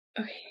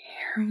Okay,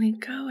 here we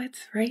go.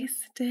 It's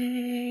race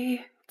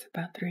day. It's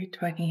about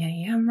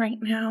 3:20 a.m. right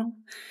now.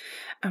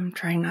 I'm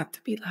trying not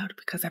to be loud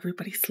because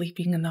everybody's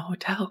sleeping in the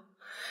hotel,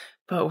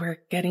 but we're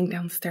getting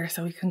downstairs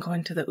so we can go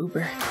into the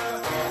Uber.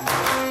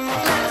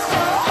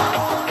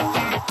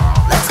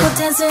 Let's go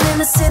dancing in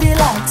the city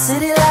lights.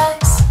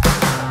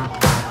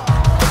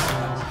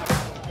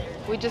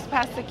 We just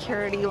passed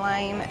security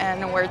line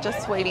and we're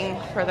just waiting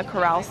for the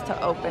corrals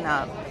to open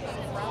up.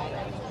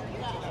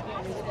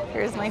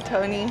 Here's my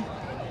Tony.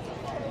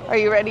 Are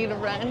you ready to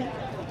run?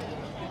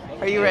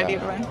 Are you ready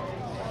to run?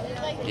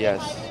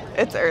 Yes.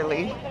 It's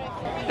early.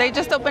 They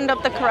just opened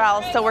up the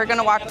corral, so we're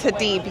gonna walk to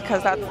D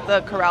because that's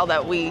the corral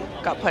that we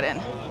got put in.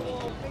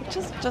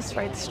 Just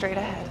right straight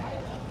ahead.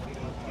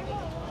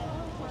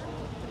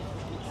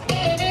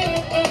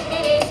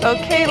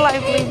 Okay,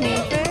 lively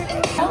music.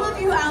 All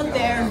of you out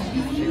there,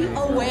 be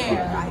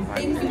aware. I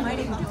think we might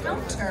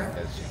encounter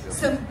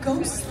some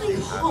ghostly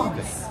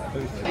haunts.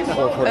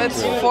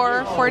 It's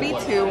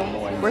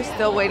 4:42. We're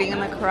still waiting in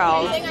the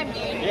corral.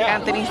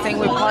 Anthony's saying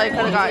we probably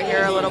could have got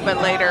here a little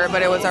bit later,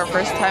 but it was our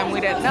first time. We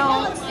didn't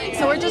know.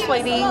 So we're just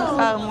waiting.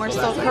 We're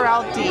still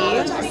corral D.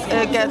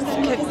 It gets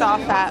kicked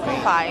off at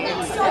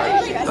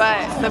 5,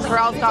 but the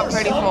corrals got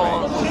pretty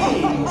full.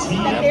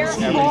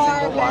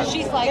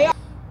 She's like,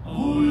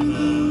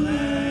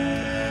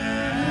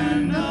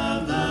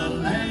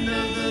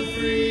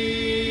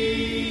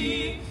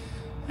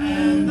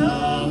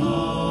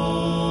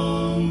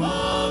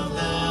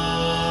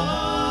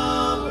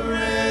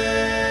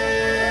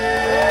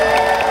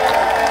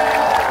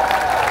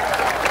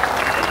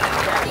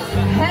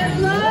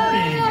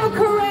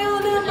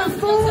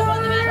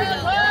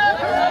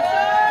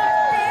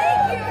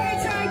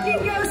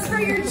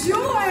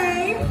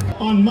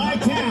 on my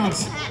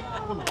count.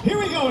 Here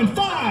we go in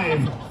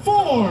 5,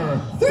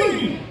 4,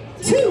 3,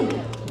 2, 1,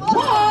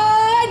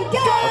 go!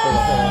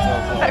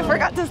 I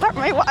forgot to start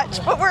my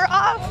watch, but we're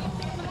off.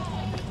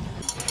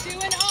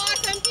 doing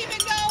awesome, keep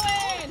it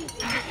going.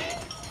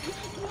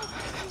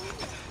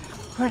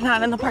 We're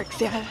not in the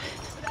parks yet.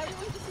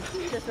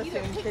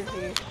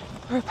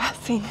 We're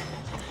passing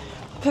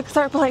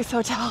Pixar Place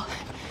Hotel.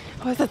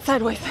 Was it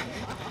sideways?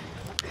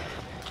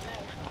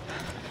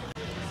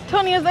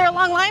 Tony, is there a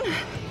long line?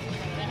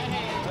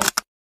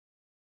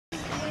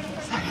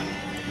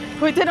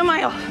 We did a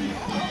mile.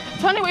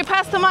 Tony, we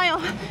passed a mile.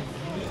 That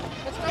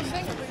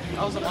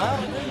was a mile?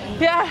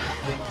 Yeah.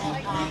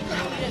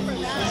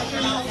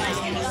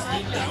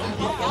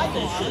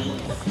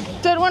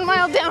 Did 1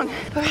 mile down.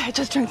 Okay, I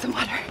just drank some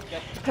water.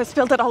 I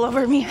spilled it all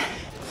over me.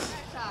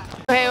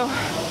 Okay,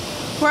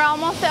 we're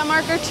almost at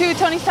marker 2.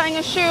 Tony's tying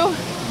a shoe.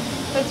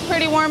 It's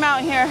pretty warm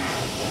out here.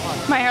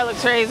 My hair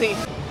looks crazy.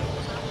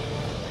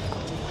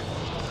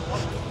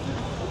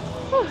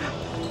 Whew.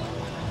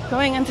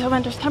 Going into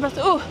Winter's Campus.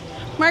 Ooh,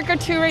 marker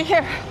 2 right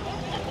here.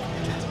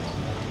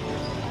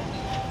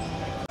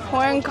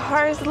 We're in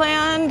Cars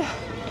Land.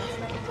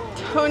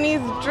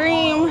 Tony's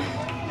dream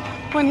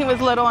when he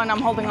was little, and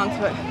I'm holding on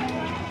to it.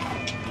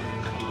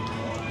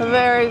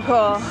 Very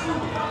cool.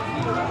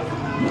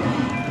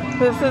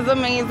 This is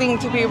amazing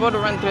to be able to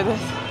run through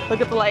this. Look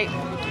at the light.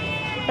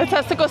 It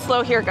has to go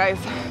slow here, guys.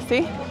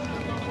 See?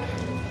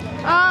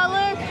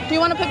 Look. Do you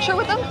want a picture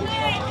with them?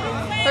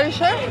 Are you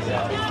sure?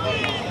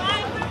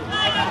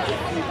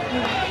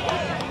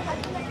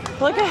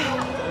 Look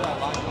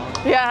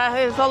at, yeah,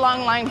 it's a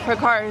long line for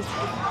cars.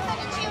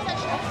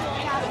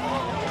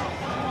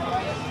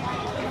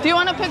 Do you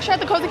want a picture at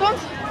the Cozy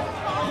Cones?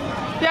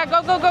 Yeah,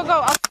 go.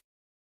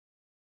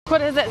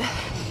 What is it?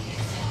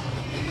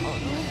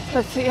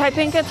 Let's see, I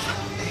think it's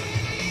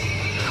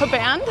a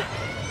band.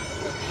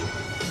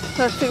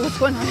 Let's see what's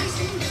going on.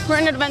 We're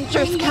in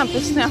Adventures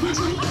Campus now.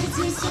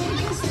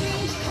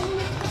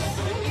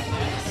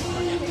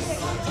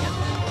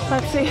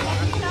 Let's see.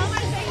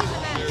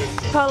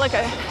 Oh, look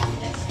at it.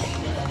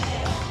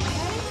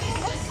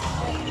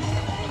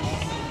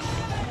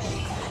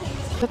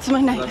 That's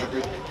my night.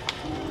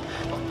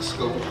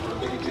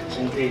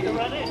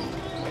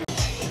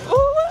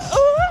 Ooh.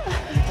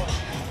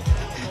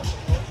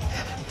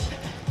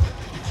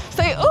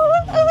 Say ooh.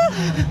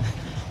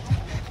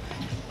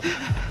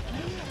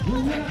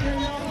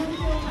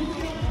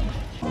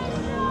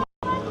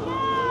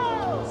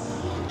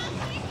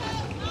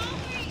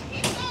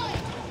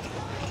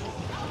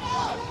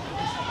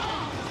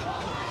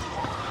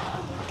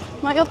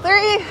 Mile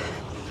 3.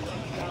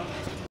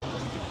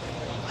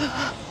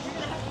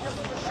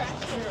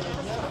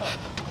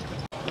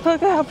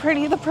 Look at how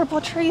pretty the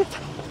purple trees.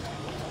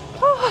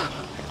 Oh.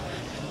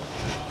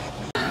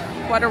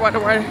 Water.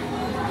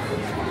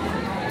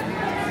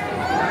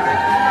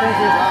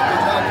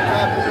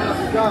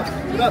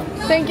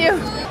 Thank you.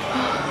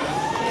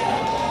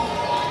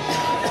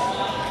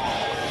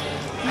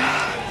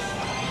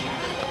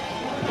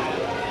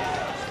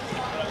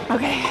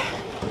 Okay,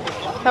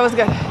 that was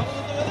good.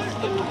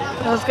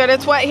 That was good.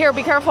 It's wet here.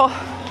 Be careful.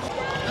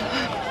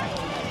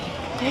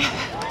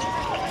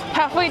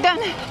 Halfway done.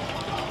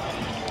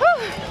 Woo.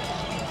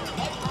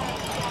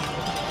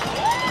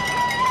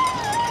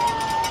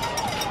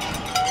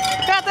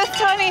 Got this.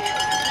 Tony.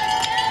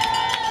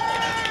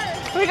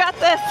 We got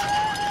this.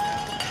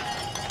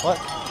 What?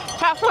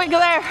 Halfway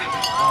there.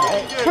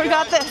 We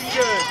got this.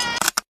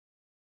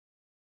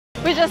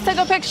 We just took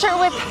a picture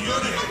with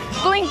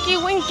Blinky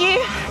Winky.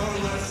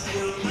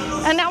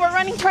 And now we're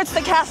running towards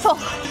the castle.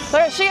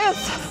 There she is.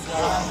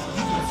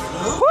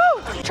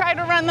 Woo! Try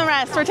to run the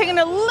rest. We're taking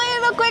a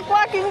little quick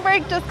walking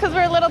break just because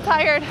we're a little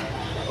tired.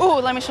 Ooh,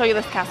 let me show you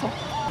this castle.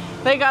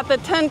 They got the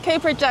 10K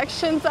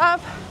projections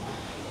up.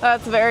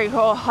 That's very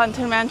cool,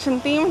 Haunted Mansion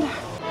themed.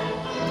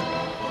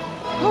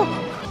 Whew.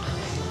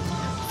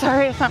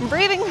 Sorry if I'm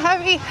breathing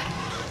heavy.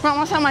 We're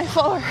almost on my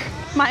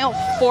mile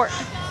 4.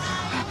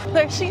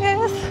 There she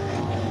is.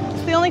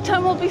 It's the only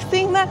time we'll be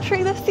seeing that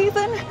tree this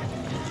season.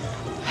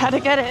 Had to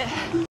get it.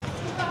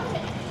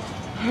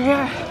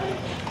 Here.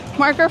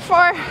 Marker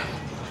 4.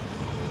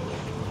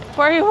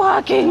 Where are you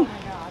walking?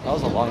 That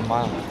was a long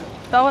mile.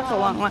 That was a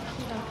long one.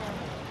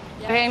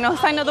 Okay, no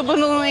sign of the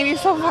balloon lady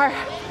so far.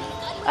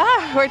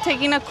 We're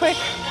taking a quick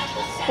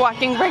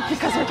walking break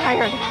because we're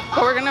tired,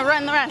 but we're gonna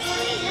run the rest.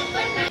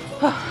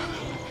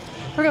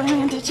 We're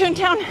going into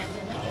Toontown.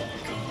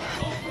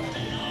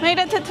 Made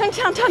it to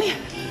Toontown, Tony.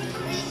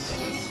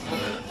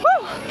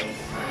 Woo!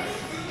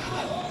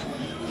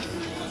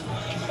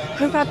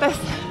 We got this.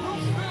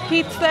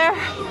 Pete's there.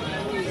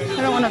 I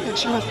don't want a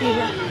picture with Pete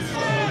yet.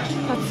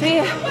 Let's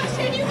see.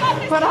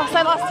 What else?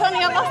 I lost Tony.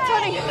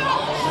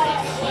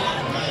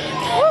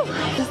 Woo!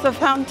 This is the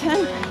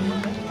fountain.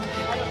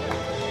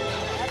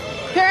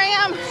 Here I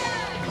am.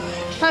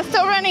 I'm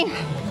still running.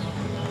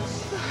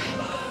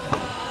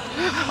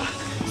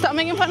 Stop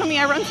making fun of me.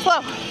 I run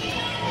slow.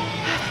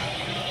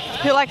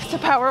 He likes to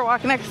power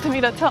walk next to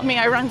me to tell me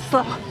I run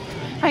slow.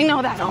 I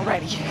know that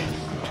already.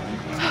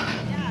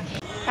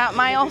 At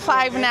mile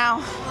 5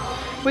 now.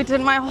 We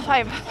did mile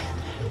 5.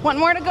 One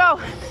more to go.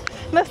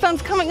 The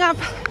sun's coming up.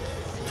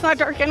 It's not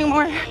dark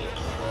anymore.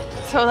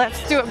 So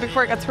let's do it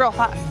before it gets real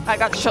hot. I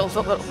got chills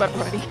a little bit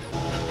already.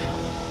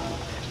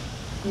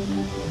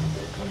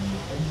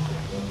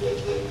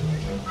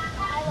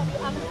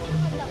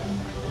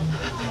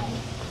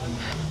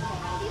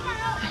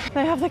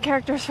 They have the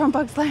characters from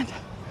Bugs Land,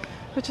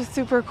 which is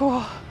super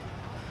cool.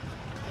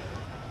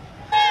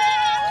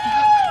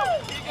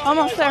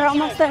 Almost there,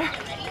 almost there.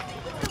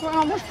 We're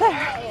almost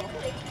there.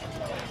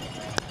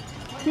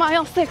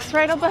 Mile 6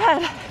 right up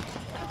ahead.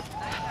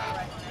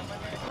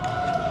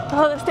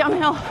 Oh, this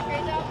downhill.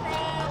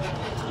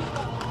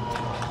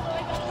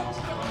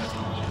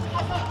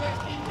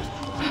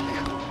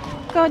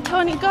 Go,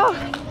 Tony, go.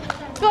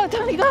 Go,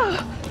 Tony, go.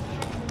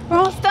 We're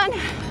almost done.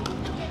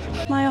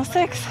 Mile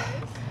 6.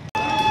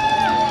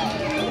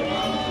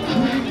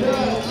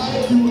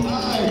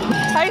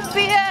 I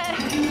see it.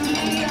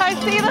 I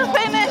see the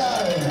finish.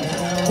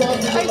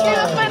 I see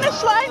the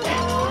finish line.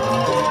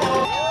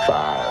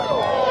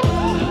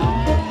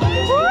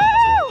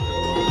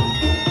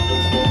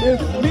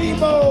 It's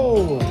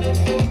Nemo!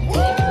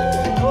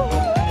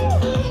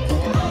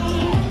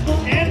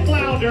 And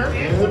Flounder.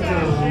 And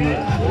Sebastian.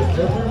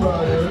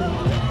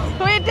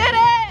 We did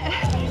it!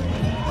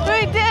 We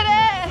did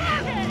it!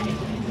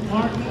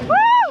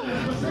 Woo!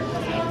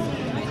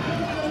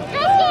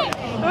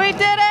 We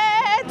did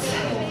it!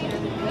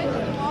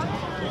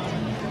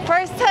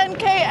 First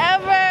 10K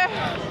ever!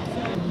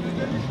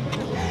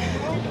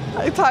 I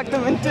talked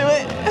them into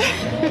it.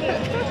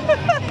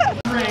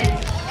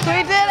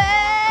 We did it!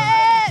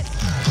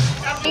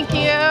 Thank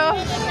you.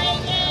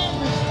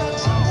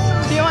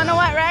 Do you want a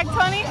wet rag,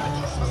 Tony?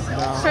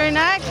 No. For your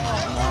neck? No.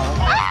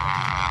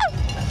 Ah!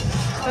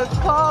 It's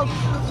cold.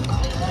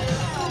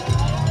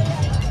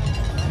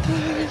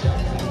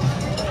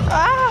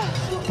 Ah!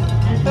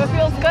 It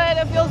feels good,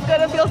 it feels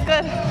good, it feels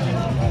good.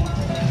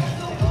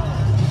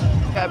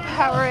 Got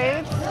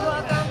Powerade.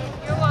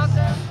 You're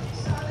welcome.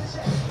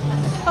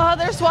 Oh,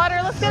 there's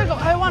water. Let's get it go.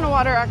 I want a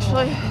water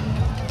actually.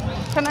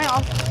 Can I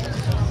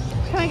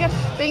get,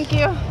 thank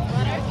you.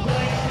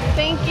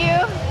 Thank you.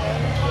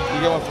 You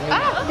get one for me?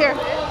 Ah, here.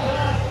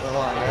 Hold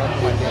on, I gotta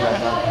put my thing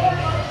back on.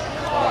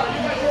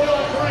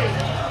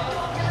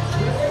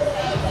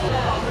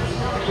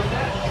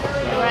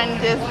 We're in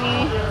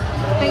Disney.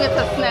 I think it's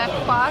a snack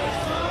box.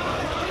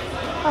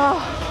 Oh,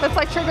 it's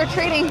like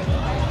trick-or-treating.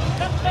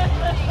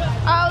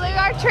 Oh, they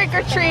are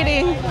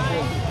trick-or-treating.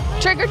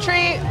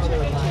 Trick-or-treat.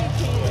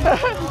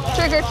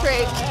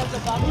 Trick-or-treat.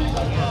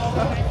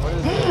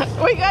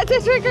 We got to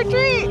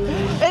trick-or-treat.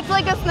 It's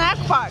like a snack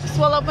box.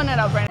 We'll open it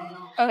up right now.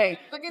 Okay,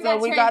 so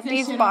we got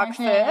these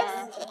boxes.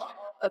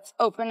 Let's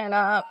open it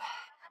up.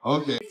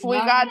 Okay. We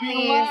got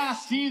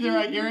these Either,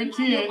 I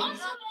guarantee it.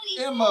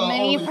 Emma,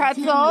 mini only 10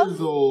 pretzels.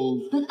 years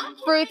old.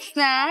 fruit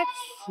snacks.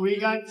 We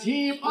got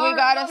team. We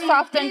got a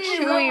soft and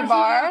chewy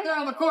bar. Out there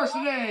on the course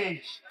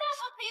today.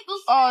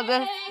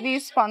 Oh,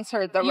 these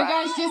sponsored the ride. You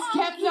guys just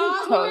kept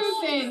on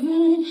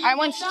cruising. I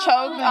once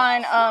choked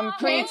on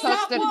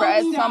pre-toasted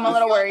bread, so I'm a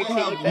little worried to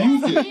eat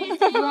this.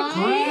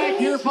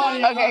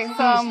 Okay,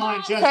 so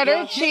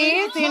cheddar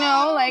cheese, you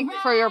know, like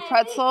for your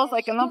pretzels,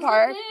 like in the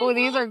park. Oh,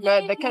 these are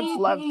good. The kids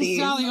love these.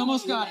 Sally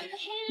almost got it.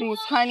 These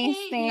honey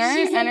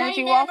stinger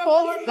energy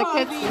waffles, the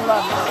kids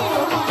love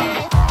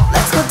them.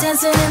 Let's go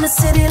dancing in the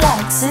city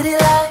lights, city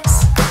lights.